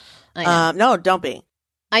 No, don't be.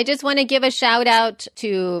 I just want to give a shout out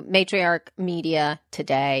to Matriarch Media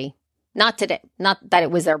today. Not today. Not that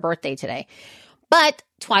it was their birthday today. But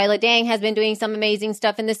Twyla Dang has been doing some amazing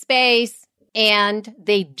stuff in the space. And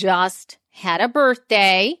they just had a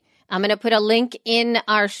birthday. I'm going to put a link in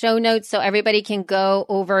our show notes so everybody can go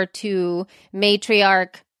over to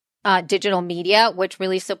Matriarch Digital Media, which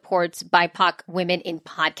really supports BIPOC women in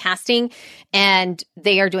podcasting. And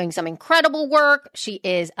they are doing some incredible work. She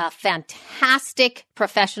is a fantastic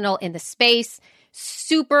professional in the space.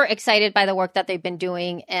 Super excited by the work that they've been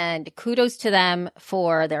doing. And kudos to them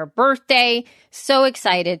for their birthday. So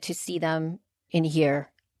excited to see them in here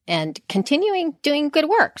and continuing doing good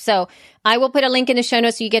work. So I will put a link in the show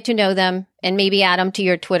notes so you get to know them and maybe add them to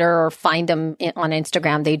your Twitter or find them on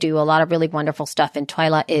Instagram. They do a lot of really wonderful stuff. And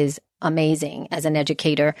Twyla is amazing as an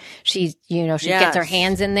educator. She's, she gets her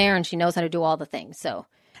hands in there and she knows how to do all the things. So,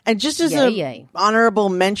 and just as an honorable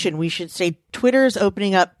mention, we should say Twitter is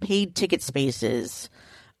opening up paid ticket spaces.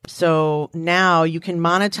 So now you can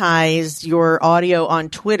monetize your audio on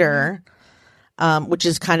Twitter, which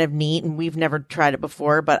is kind of neat. And we've never tried it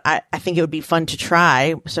before, but I think it would be fun to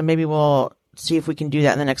try. So maybe we'll see if we can do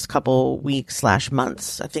that in the next couple weeks /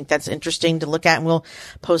 months. I think that's interesting to look at, and we'll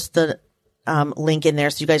post the link in there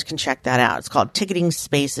so you guys can check that out. It's called Ticketing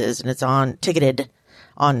Spaces, and it's ticketed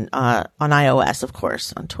on iOS, of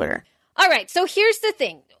course, on Twitter. All right. So here's the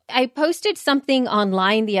thing. I posted something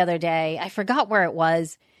online the other day. I forgot where it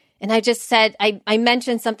was. And I just said, I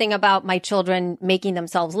mentioned something about my children making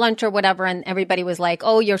themselves lunch or whatever. And everybody was like,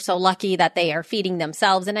 oh, you're so lucky that they are feeding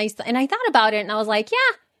themselves. And I thought about it and I was like,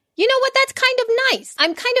 yeah, you know what? That's kind of nice.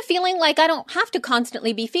 I'm kind of feeling like I don't have to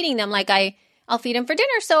constantly be feeding them. Like I'll feed them for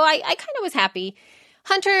dinner. So I kind of was happy.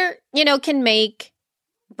 Hunter, can make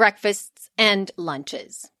breakfasts and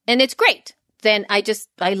lunches and it's great. Then I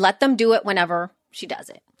let them do it whenever she does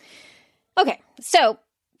it. Okay. So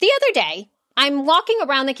the other day, I'm walking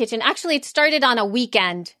around the kitchen. Actually, it started on a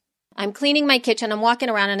weekend. I'm cleaning my kitchen. I'm walking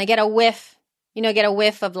around and I get a whiff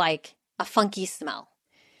of like a funky smell.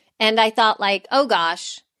 And I thought like, oh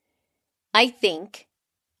gosh, I think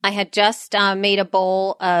I had just made a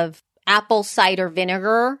bowl of apple cider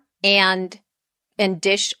vinegar and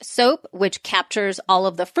dish soap, which captures all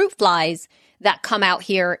of the fruit flies that come out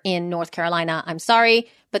here in North Carolina. I'm sorry,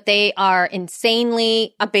 but they are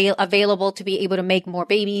insanely available to be able to make more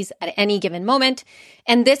babies at any given moment.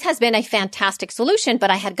 And this has been a fantastic solution,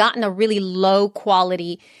 but I had gotten a really low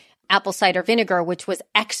quality apple cider vinegar, which was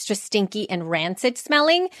extra stinky and rancid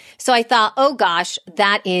smelling. So I thought, oh gosh,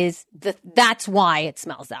 that's why it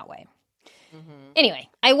smells that way. Mm-hmm. Anyway,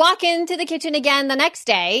 I walk into the kitchen again the next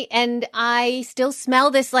day and I still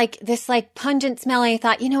smell this pungent smell. And I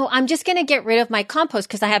thought, I'm just going to get rid of my compost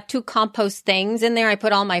because I have 2 compost things in there. I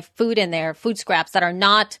put all my food in there, food scraps that are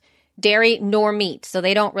not dairy nor meat. So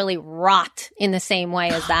they don't really rot in the same way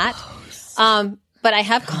as that. But I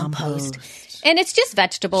have compost. And it's just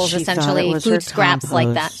vegetables, essentially, food scraps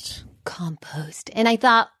like that. Compost. And I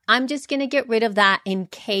thought, I'm just going to get rid of that in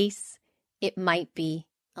case it might be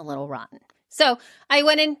a little rotten. So I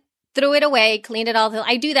went and threw it away, cleaned it all.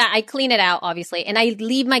 I do that. I clean it out, obviously. And I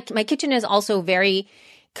leave my kitchen is also very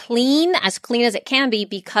clean as it can be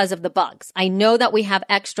because of the bugs. I know that we have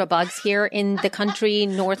extra bugs here in the country,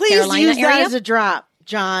 North Carolina Please use area. that as a drop,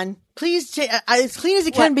 John. Please, as clean as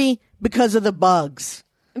it can be because of the bugs.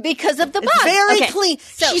 Because of the bugs. It's very Okay, clean.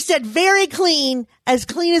 so- She said very clean as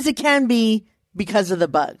it can be because of the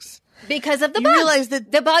bugs. Because of the You bugs. realize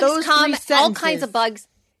that the bugs those come, three all kinds sentences of bugs.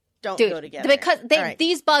 Don't Dude, go together. because All right.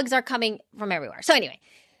 these bugs are coming from everywhere. So anyway,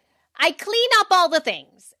 I clean up all the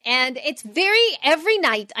things, and it's every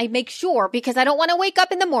night I make sure, because I don't want to wake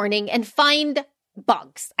up in the morning and find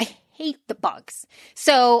bugs. I hate the bugs.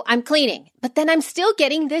 So I'm cleaning, but then I'm still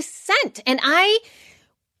getting this scent, and I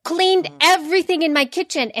cleaned everything in my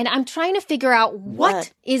kitchen, and I'm trying to figure out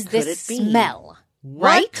what is could this it be? smell, What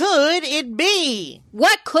right? could it be?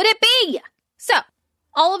 What could it be? So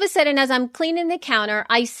all of a sudden, as I'm cleaning the counter,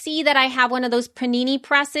 I see that I have one of those panini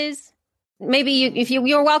presses. Maybe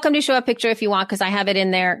you're welcome to show a picture if you want, because I have it in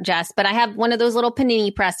there, Jess. But I have one of those little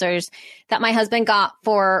panini pressers that my husband got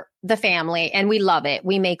for the family, and we love it.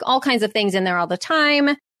 We make all kinds of things in there all the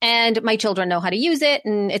time, and my children know how to use it,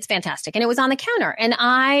 and it's fantastic. And it was on the counter, and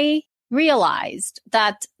I realized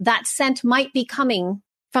that scent might be coming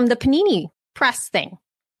from the panini press thing,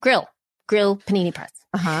 grill panini press.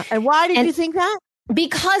 And why did you think that?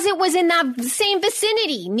 Because it was in that same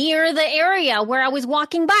vicinity near the area where I was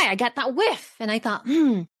walking by. I got that whiff and I thought,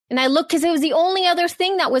 And I looked because it was the only other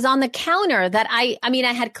thing that was on the counter that I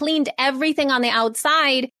had cleaned everything on the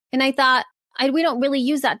outside. And I thought, we don't really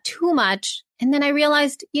use that too much. And then I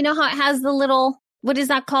realized, you know how it has the little, what is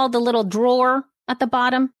that called? The little drawer at the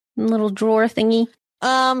bottom, little drawer thingy.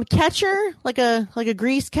 Catcher, like a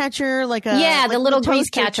grease catcher, the little grease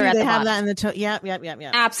catcher at the They have bottom. that in the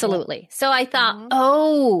Yep. Absolutely. So I thought,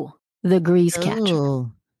 the grease catcher.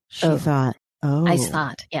 Oh, she thought. Oh, I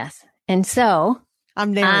thought, yes. And so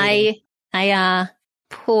I'm narrating. I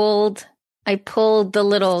pulled the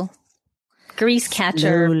little grease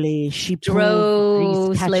catcher. Slowly, she pulled drove the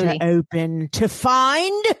grease catcher slowly. open to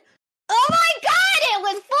find. Oh my God! It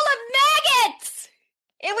was full of maggots.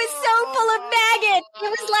 It was so full of maggots. It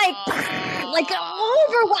was like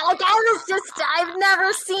overwhelmed. I was just, I've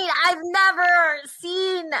never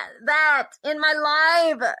seen that in my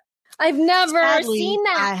life. I've never Sadly, seen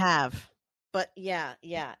that. I have, but yeah.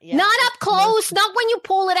 Not up close, not when you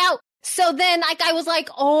pull it out. So then I was like,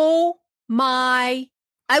 oh my,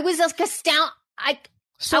 I was just astounded.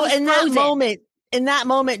 So I was in that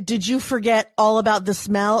moment, did you forget all about the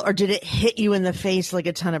smell, or did it hit you in the face like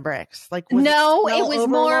a ton of bricks? Like, no, it smell was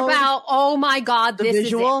more overload? about, oh my God, The this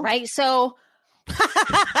visual? is it, right? So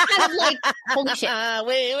kind of like, holy shit.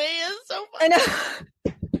 Wait, it's so funny.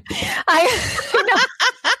 I know.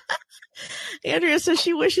 Andrea says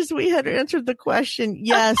she wishes we had answered the question.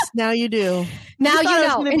 Yes, now you do. Now You thought you it was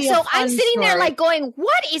know. gonna And be a so I'm fun sitting there story. like going,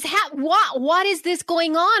 what is this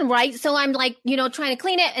going on? Right. So I'm like, trying to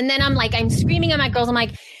clean it. And then I'm screaming at my girls. I'm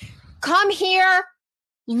like, come here.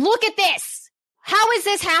 Look at this. How is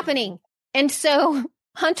this happening? And so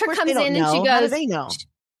Hunter Of course comes they don't in and she know. How do goes, they know?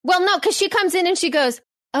 well, no, because she comes in and she goes,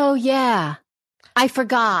 oh yeah, I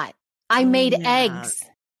forgot. I made yeah. eggs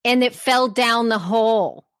and it fell down the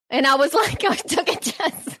hole. And I was like, I took a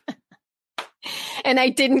test and I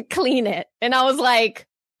didn't clean it. And I was like,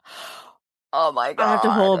 oh my God. I have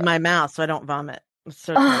to hold my mouth so I don't vomit. It's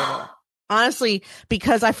so terrible. Honestly,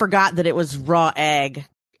 because I forgot that it was raw egg.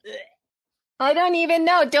 I don't even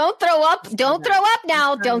know. Don't throw up. Don't throw up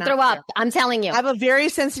now. trying Don't not throw to. up. I'm telling you. I have a very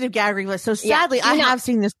sensitive gag reflex. So sadly, you I know. have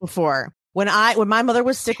seen this before. When my mother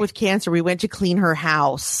was sick with cancer, we went to clean her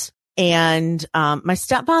house. And my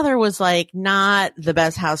stepfather was like not the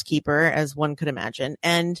best housekeeper, as one could imagine.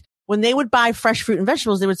 And when they would buy fresh fruit and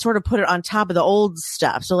vegetables, they would sort of put it on top of the old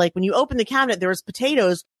stuff. So like when you open the cabinet, there was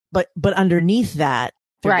potatoes, but underneath that,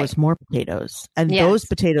 there Right. was more potatoes. And Yes. those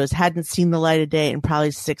potatoes hadn't seen the light of day in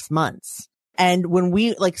probably 6 months. And when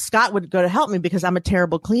Scott would go to help me because I'm a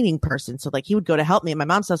terrible cleaning person. So like he would go to help me at my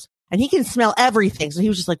mom's house and he can smell everything. So he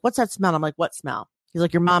was just like, what's that smell? I'm like, what smell? He's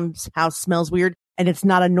like, your mom's house smells weird. And it's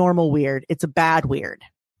not a normal weird. It's a bad weird.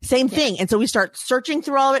 Same thing. And so we start searching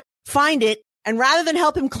through all of it, find it. And rather than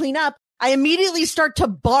help him clean up, I immediately start to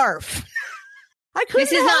barf. I couldn't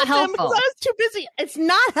This is not help him helpful. because I was too busy. It's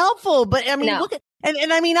not helpful. But I mean, No. look at,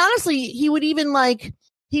 and I mean, honestly, he would even,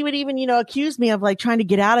 accuse me of like trying to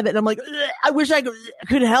get out of it. And I'm like, "Ugh, I wish I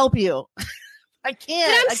could help you. I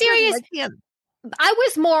can't. But I'm serious. I can't. I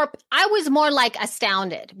was more like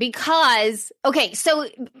astounded because, okay, so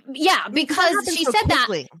yeah, because It happened she so said that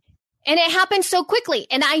quickly. and it happened so quickly.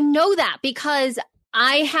 And I know that because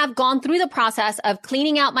I have gone through the process of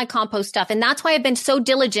cleaning out my compost stuff. And that's why I've been so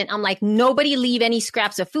diligent. I'm like, nobody leave any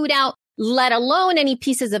scraps of food out, let alone any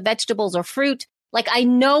pieces of vegetables or fruit. Like, I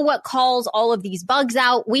know what calls all of these bugs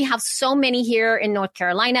out. We have so many here in North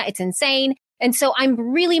Carolina. It's insane. And so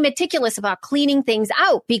I'm really meticulous about cleaning things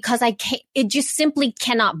out because I can't, it just simply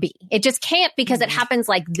cannot be. It just can't because it happens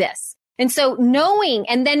like this. And so knowing,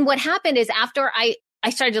 and then what happened is after I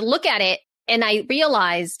started to look at it and I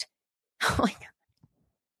realized, oh my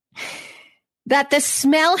God, that the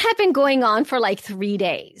smell had been going on for like 3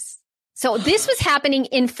 days. So this was happening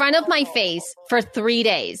in front of my face for 3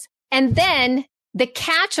 days. And then the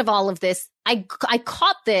catch of all of this, I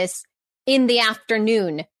caught this in the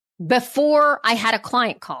afternoon before I had a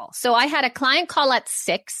client call. So I had a client call at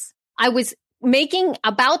 6. I was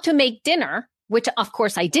about to make dinner, which of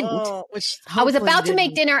course I didn't. I was about to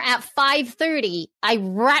make dinner at 5:30.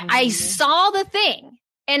 I saw the thing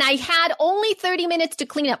and I had only 30 minutes to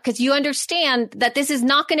clean up because you understand that this is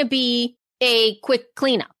not going to be a quick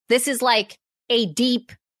cleanup. This is like a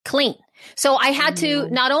deep clean. So I had to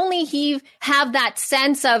not only have that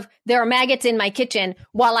sense of there are maggots in my kitchen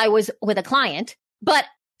while I was with a client, but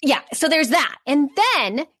yeah, so there's that. And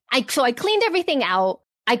then I cleaned everything out.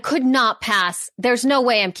 I could not pass. There's no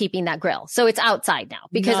way I'm keeping that grill. So it's outside now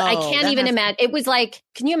because I can't even imagine. It was like,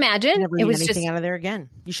 can you imagine? Never it was anything just out of there again.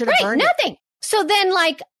 You should have burned nothing. So then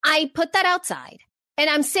like I put that outside and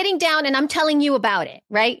I'm sitting down and I'm telling you about it,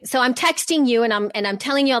 right? So I'm texting you and I'm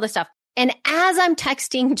telling you all this stuff. And as I'm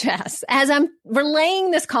texting Jess, as I'm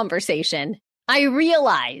relaying this conversation, I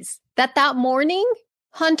realize that morning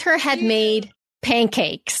Hunter had made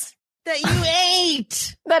pancakes. That you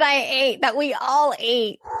ate. That I ate, that we all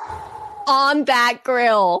ate on that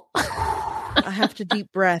grill. I have to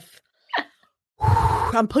deep breath.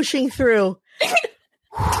 I'm pushing through.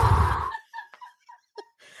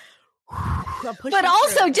 But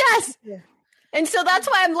also, Jess. Yeah. And so that's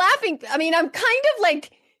why I'm laughing. I mean, I'm kind of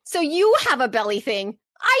like, so you have a belly thing.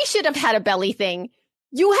 I should have had a belly thing.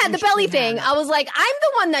 You had the belly thing. I was like, I'm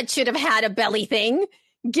the one that should have had a belly thing.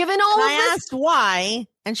 Given all of this. I asked why,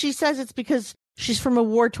 and she says it's because she's from a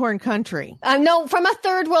war-torn country. No, from a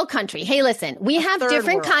third world country. Hey, listen, we have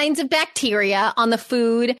different kinds of bacteria on the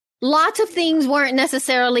food. Lots of things weren't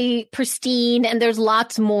necessarily pristine, and there's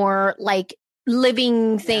lots more like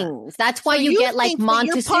living things. That's why you get like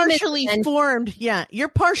Montezuma. You're partially formed. Yeah, you're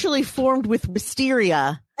partially formed with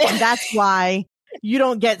wisteria, and that's why you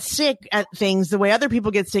don't get sick at things the way other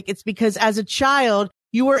people get sick. It's because as a child,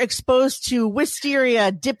 you were exposed to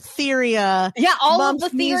wisteria, diphtheria, all mumps,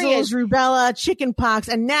 of the measles, rubella, chickenpox,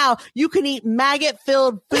 and now you can eat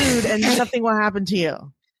maggot-filled food and nothing will happen to you.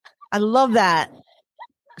 I love that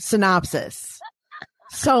synopsis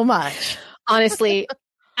so much. Honestly,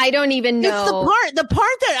 I don't even know. It's the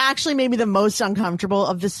part that actually made me the most uncomfortable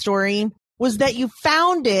of the story was that you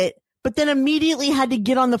found it, but then immediately had to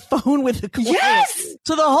get on the phone with the client. Yes.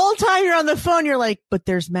 So the whole time you're on the phone, you're like, but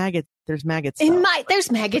there's maggots. There's maggots.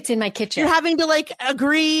 There's maggots in my kitchen. You're having to like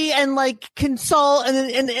agree and like consult. And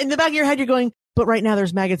then in the back of your head, you're going, but right now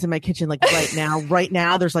there's maggots in my kitchen. Like right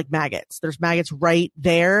now there's like maggots. There's maggots right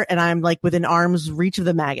there. And I'm like within arm's reach of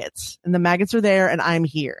the maggots, and the maggots are there and I'm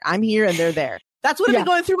here and they're there. That's what had been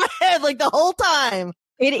going through my head like the whole time.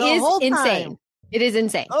 It is insane. It is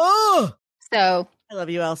insane. Oh, so I love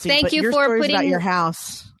you, Elsie. Thank you for putting about your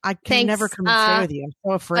house. I can never come and stay with you. I'm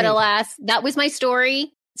so afraid. But alas, that was my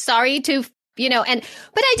story. Sorry to, but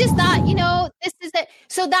I just thought, this is it.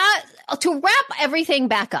 So that to wrap everything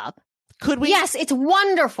back up. Could we? Yes, it's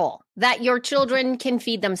wonderful that your children can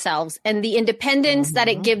feed themselves and the independence that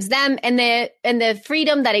it gives them and the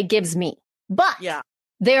freedom that it gives me. But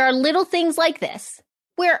there are little things like this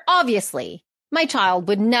where obviously my child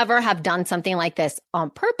would never have done something like this on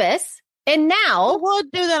purpose. And now we'll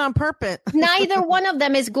do that on purpose. Neither one of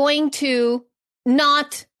them is going to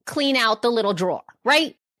not clean out the little drawer,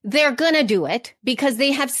 right? They're going to do it because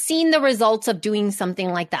they have seen the results of doing something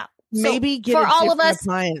like that. Maybe so for all of us,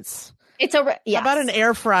 appliance. It's How about an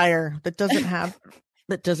air fryer that doesn't have?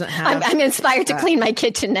 I'm inspired to clean my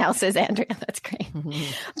kitchen now, says Andrea. That's great.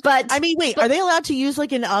 But I mean, wait, are they allowed to use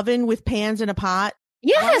like an oven with pans and a pot?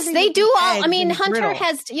 Yes, they do all. I mean, Hunter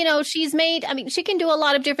has, she's made, she can do a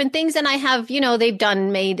lot of different things. And I have, they've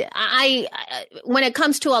when it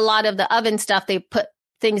comes to a lot of the oven stuff, they put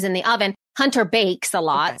things in the oven. Hunter bakes a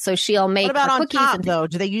lot, so she'll make what about on cookies. Top, though?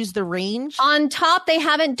 Do they use the range? On top, they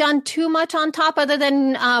haven't done too much on top other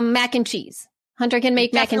than mac and cheese. Hunter can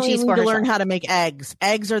make mac and cheese for herself. Learn how to make eggs.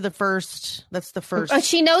 Eggs are the first. That's the first.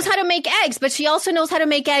 She knows how to make eggs, but she also knows how to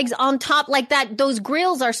make eggs on top like that. Those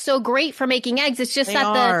grills are so great for making eggs. It's just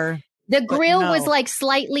The grill no. was like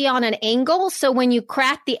slightly on an angle, so when you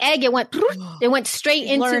cracked the egg, it went straight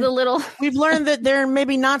into the little. We've learned that they're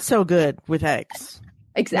maybe not so good with eggs.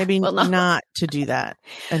 Exactly. Maybe not to do that,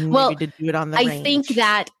 and maybe to do it on the range. I think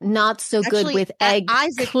that not so good with egg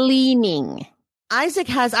cleaning. Isaac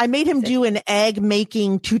I made him do an egg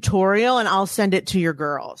making tutorial, and I'll send it to your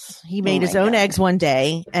girls. He made his own eggs one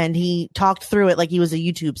day, and he talked through it like he was a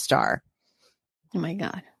YouTube star. Oh my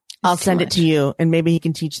God. I'll send it to you, and maybe he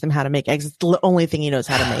can teach them how to make eggs. It's the only thing he knows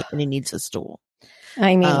how to make, and he needs a stool.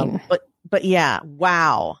 I mean, but yeah,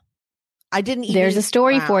 wow. I didn't even. There's a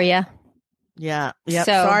story for you. Yeah. Yep.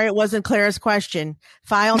 So, sorry, it wasn't Clara's question.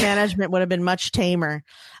 File management would have been much tamer.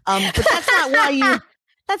 But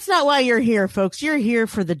that's not why you're here, folks. You're here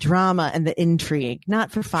for the drama and the intrigue,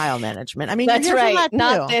 not for file management. I mean, that's right. That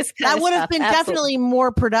not this. That would have been definitely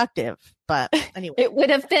more productive. But anyway, it would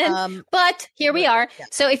have been. But here we are. Yeah.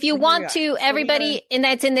 So if you want to, everybody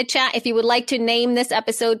that's in the chat, if you would like to name this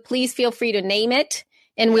episode, please feel free to name it.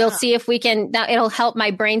 And we'll see if we can. Now it'll help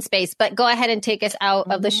my brain space. But go ahead and take us out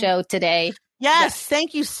of the show today. Yes.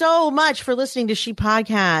 Thank you so much for listening to She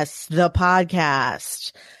Podcasts, the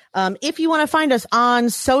podcast. If you want to find us on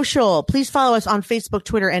social, please follow us on Facebook,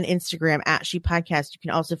 Twitter, and Instagram at She Podcast. You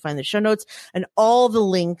can also find the show notes and all the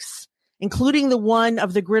links, including the one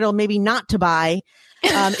of the griddle, maybe not to buy,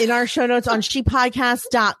 in our show notes on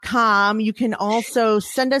shepodcast.com. You can also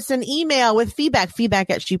send us an email with feedback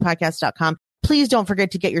at shepodcast.com. Please don't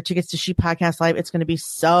forget to get your tickets to She Podcast Live. It's going to be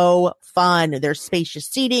so fun. There's spacious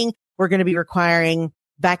seating. We're going to be requiring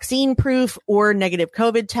vaccine proof or negative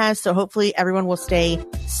COVID tests. So hopefully everyone will stay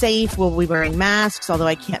safe. We'll be wearing masks, although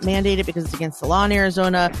I can't mandate it because it's against the law in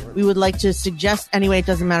Arizona. We would like to suggest anyway. It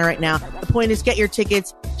doesn't matter right now. The point is get your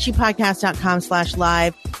tickets,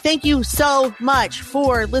 shepodcast.com/live. Thank you so much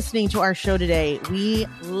for listening to our show today. We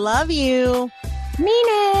love you. Mean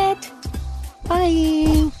it.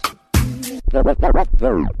 Bye.